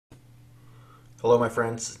Hello, my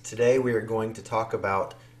friends. Today we are going to talk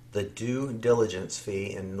about the due diligence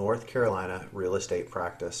fee in North Carolina real estate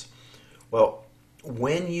practice. Well,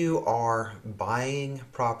 when you are buying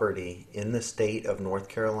property in the state of North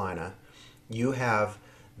Carolina, you have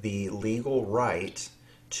the legal right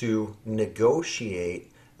to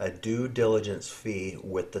negotiate a due diligence fee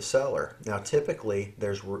with the seller. Now, typically,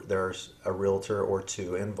 there's a realtor or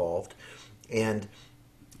two involved, and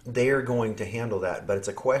they are going to handle that. But it's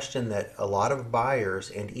a question that a lot of buyers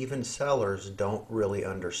and even sellers don't really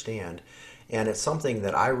understand. And it's something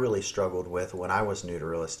that I really struggled with when I was new to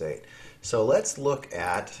real estate. So let's look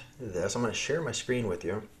at this. I'm going to share my screen with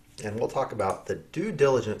you and we'll talk about the due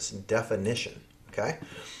diligence definition. Okay?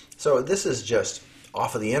 So this is just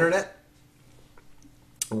off of the internet.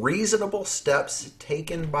 Reasonable steps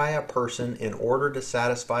taken by a person in order to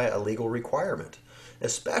satisfy a legal requirement,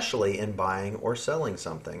 especially in buying or selling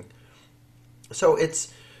something. So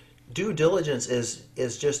it's due diligence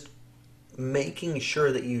is just making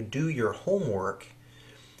sure that you do your homework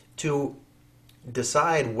to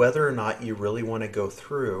decide whether or not you really want to go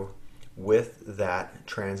through with that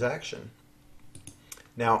transaction.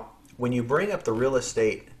 Now, when you bring up the real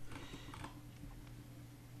estate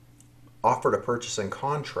offer to purchase and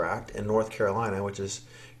contract in North Carolina, which is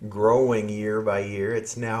growing year by year,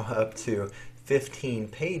 it's now up to 15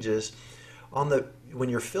 pages. When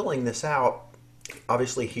you're filling this out,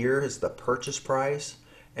 obviously here is the purchase price,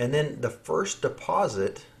 and then the first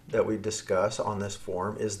deposit that we discuss on this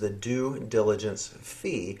form is the due diligence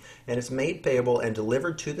fee, and it's made payable and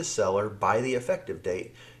delivered to the seller by the effective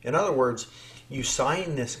date. In other words, you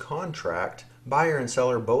sign this contract, buyer and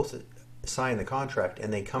seller both sign the contract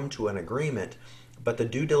and they come to an agreement, but the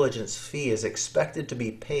due diligence fee is expected to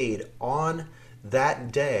be paid on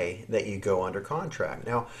that day that you go under contract.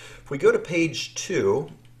 Now, if we go to page 2,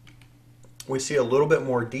 we see a little bit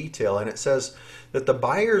more detail, and it says that the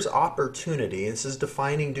buyer's opportunity, and this is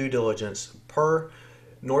defining due diligence per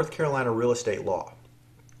North Carolina real estate law,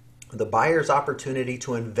 the buyer's opportunity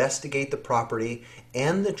to investigate the property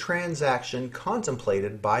and the transaction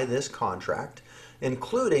contemplated by this contract,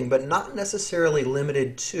 including but not necessarily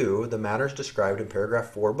limited to the matters described in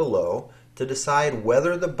paragraph 4 below, to decide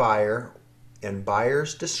whether the buyer and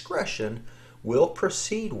buyer's discretion will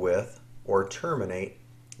proceed with or terminate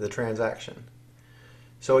the transaction.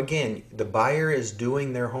 So again, the buyer is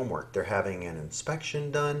doing their homework. They're having an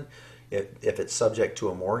inspection done. If it's subject to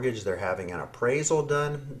a mortgage, they're having an appraisal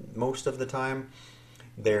done most of the time.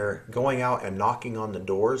 They're going out and knocking on the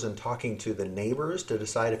doors and talking to the neighbors to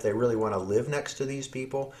decide if they really want to live next to these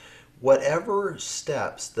people. Whatever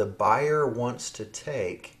steps the buyer wants to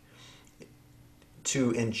take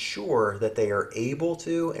to ensure that they are able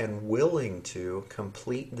to and willing to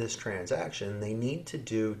complete this transaction, they need to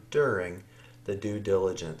do during the due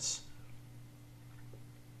diligence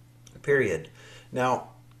period. Now,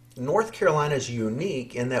 North Carolina is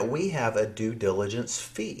unique in that we have a due diligence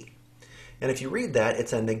fee. And if you read that,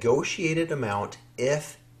 it's a negotiated amount,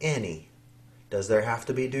 if any. Does there have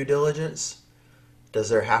to be due diligence? Does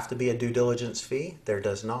there have to be a due diligence fee? There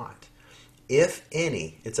does not. If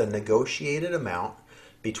any, it's a negotiated amount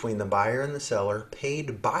between the buyer and the seller,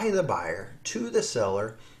 paid by the buyer to the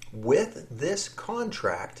seller with this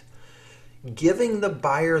contract, giving the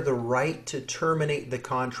buyer the right to terminate the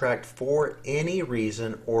contract for any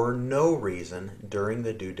reason or no reason during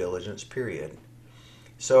the due diligence period.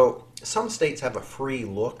 So some states have a free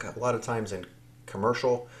look. A lot of times in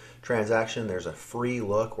commercial transaction, there's a free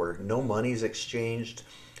look where no money's exchanged.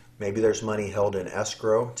 Maybe there's money held in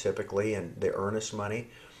escrow, typically, and the earnest money.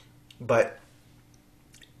 But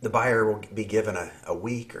the buyer will be given a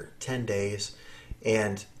week or 10 days,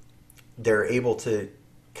 and they're able to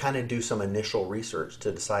kind of do some initial research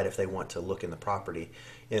to decide if they want to look in the property.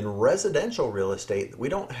 In residential real estate, we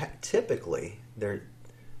don't typically, there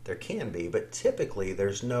can be, but typically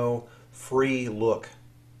there's no free look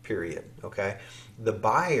period, okay? The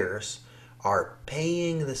buyers are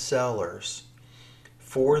paying the sellers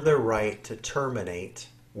for the right to terminate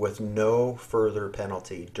with no further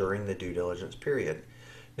penalty during the due diligence period.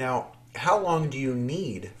 Now, how long do you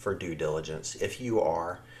need for due diligence if you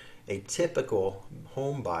are a typical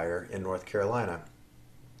home buyer in North Carolina?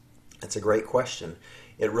 It's a great question.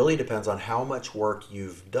 It really depends on how much work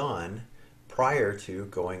you've done prior to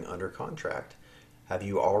going under contract. Have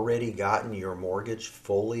you already gotten your mortgage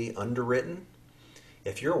fully underwritten?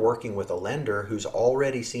 If you're working with a lender who's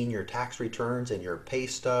already seen your tax returns and your pay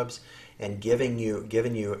stubs and giving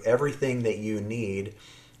you everything that you need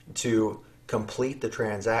to complete the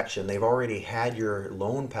transaction, they've already had your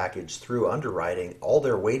loan package through underwriting, all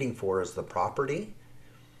they're waiting for is the property,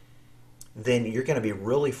 then you're going to be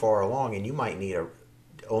really far along, and you might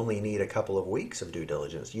only need a couple of weeks of due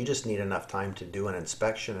diligence. You just need enough time to do an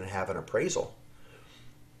inspection and have an appraisal,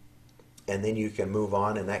 and then you can move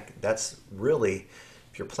on. And that's really,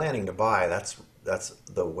 if you're planning to buy, that's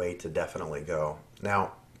the way to definitely go.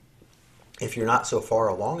 Now, if you're not so far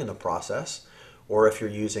along in the process, or if you're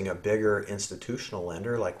using a bigger institutional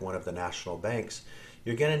lender like one of the national banks,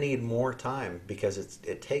 you're going to need more time, because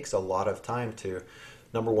it takes a lot of time to,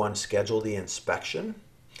 number one, schedule the inspection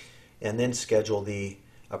and then schedule the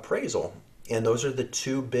appraisal. And those are the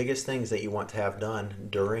two biggest things that you want to have done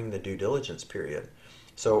during the due diligence period.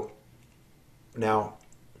 So now,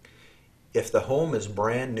 if the home is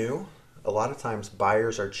brand new, a lot of times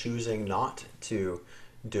buyers are choosing not to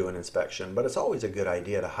do an inspection, but it's always a good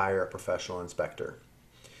idea to hire a professional inspector.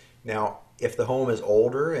 Now, if the home is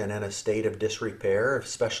older and in a state of disrepair,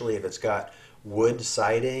 especially if it's got wood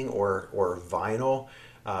siding or vinyl,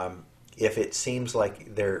 if it seems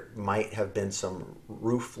like there might have been some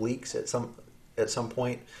roof leaks at some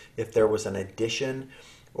point, if there was an addition,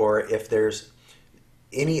 or if there's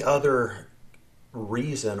any other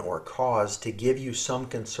reason or cause to give you some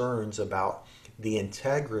concerns about the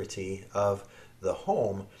integrity of the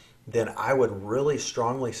home, then I would really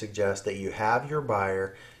strongly suggest that you have your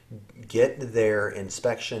buyer get their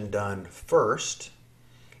inspection done first,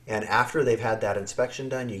 and after they've had that inspection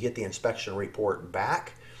done, you get the inspection report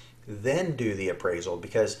back, then do the appraisal.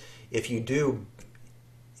 Because if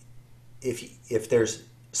there's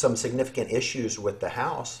some significant issues with the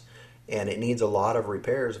house and it needs a lot of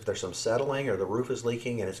repairs, if there's some settling or the roof is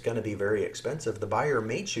leaking and it's going to be very expensive, the buyer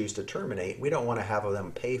may choose to terminate. We don't want to have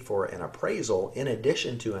them pay for an appraisal in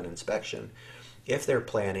addition to an inspection if they're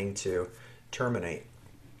planning to terminate.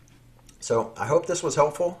 So I hope this was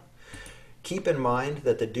helpful. Keep in mind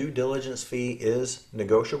that the due diligence fee is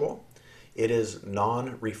negotiable. It is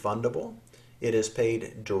non-refundable. It is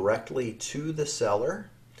paid directly to the seller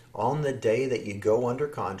on the day that you go under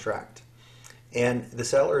contract. And the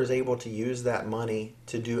seller is able to use that money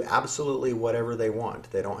to do absolutely whatever they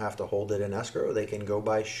want. They don't have to hold it in escrow. They can go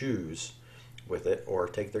buy shoes with it or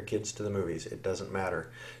take their kids to the movies. It doesn't matter.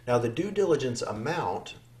 Now, the due diligence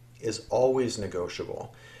amount is always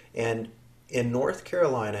negotiable. And in North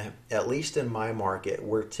Carolina, at least in my market,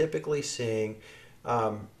 we're typically seeing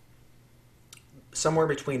somewhere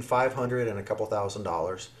between $500 and a couple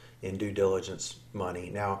 $1,000s in due diligence money.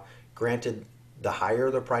 Now, granted, the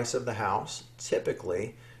higher the price of the house,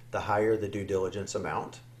 typically the higher the due diligence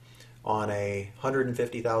amount. On a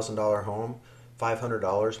 $150,000 home,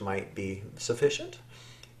 $500 might be sufficient.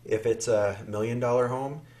 If it's $1 million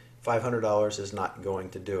home, $500 is not going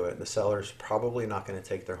to do it. The seller's probably not going to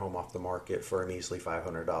take their home off the market for a measly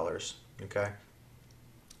 $500. Okay?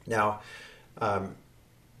 Now,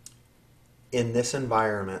 in this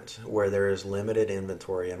environment where there is limited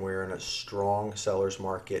inventory and we're in a strong seller's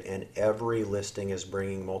market and every listing is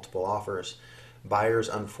bringing multiple offers, buyers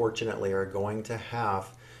unfortunately are going to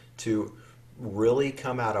have to really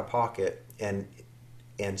come out of pocket and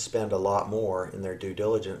spend a lot more in their due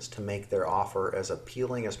diligence to make their offer as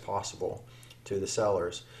appealing as possible to the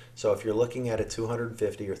sellers. So if you're looking at a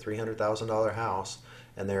 $250,000 or $300,000 house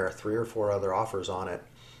and there are 3 or 4 other offers on it,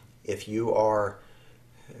 if you are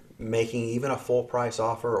making even a full price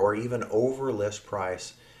offer or even over list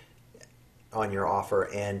price on your offer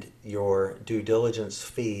and your due diligence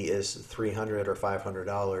fee is $300 or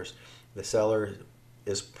 $500, the seller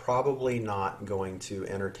is probably not going to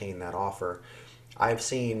entertain that offer. I've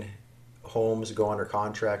seen homes go under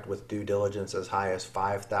contract with due diligence as high as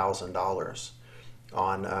 $5,000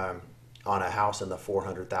 on a house in the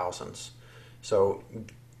 400,000s. So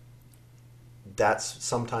that's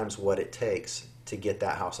sometimes what it takes to get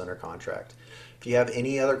that house under contract. If you have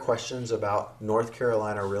any other questions about North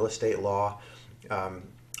Carolina real estate law,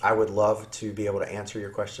 I would love to be able to answer your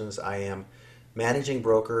questions. I am managing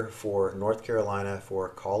broker for North Carolina for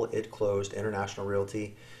Call It Closed International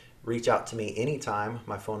Realty. Reach out to me anytime.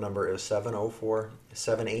 My phone number is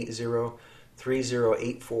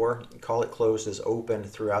 704-780-3084. Call It Closed is open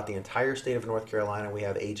throughout the entire state of North Carolina. We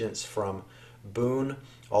have agents from Boone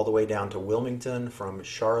all the way down to Wilmington, from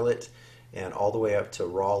Charlotte, and all the way up to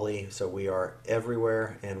Raleigh. So we are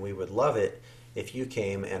everywhere, and we would love it if you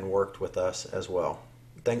came and worked with us as well.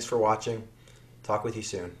 Thanks for watching. Talk with you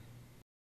soon.